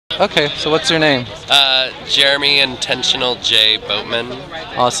Okay, so what's your name? Jeremy Intentional J. Bowman.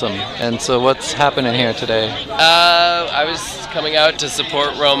 Awesome. And so what's happening here today? I was coming out to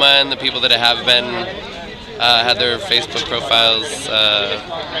support Roma and the people that have been had their Facebook profiles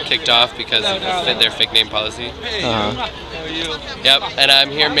kicked off because of their fake name policy. Yep, and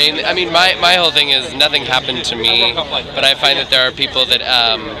I'm here mainly. I mean, my whole thing is nothing happened to me, but I find that there are people that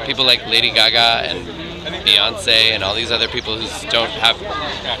people like Lady Gaga and Beyonce and all these other people who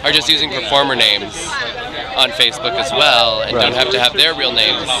are just using performer names on Facebook as well, and don't have to have their real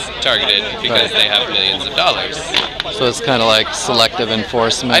names targeted because they have millions of dollars. So it's kind of like selective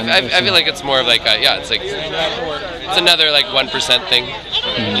enforcement. I feel like it's more of like it's another like 1% thing.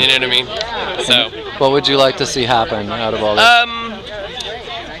 You know what I mean? So what would you like to see happen out of all this?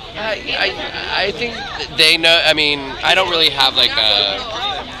 I think they know. I mean, I don't really have like a.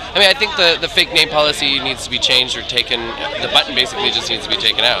 I mean, I think the fake name policy needs to be changed or taken. The button basically just needs to be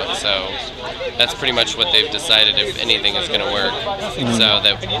taken out. So that's pretty much what they've decided if anything is going to work. So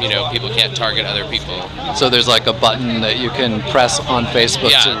that people can't target other people. So there's like a button that you can press on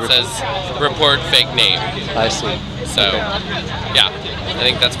Facebook. Yeah, it says report fake name. I see. So yeah, I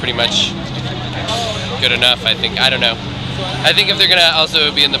think that's pretty much good enough. I don't know. I think if they're going to also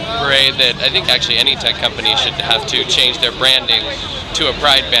be in the parade, that I think actually any tech company should have to change their branding to a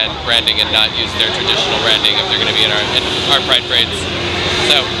Pride branding and not use their traditional branding if they're going to be in our Pride parades.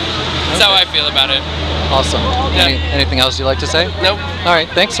 So that's how I feel about it. Awesome. Yeah. Anything else you'd like to say? Nope. All right.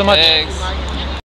 Thanks so much. Thanks.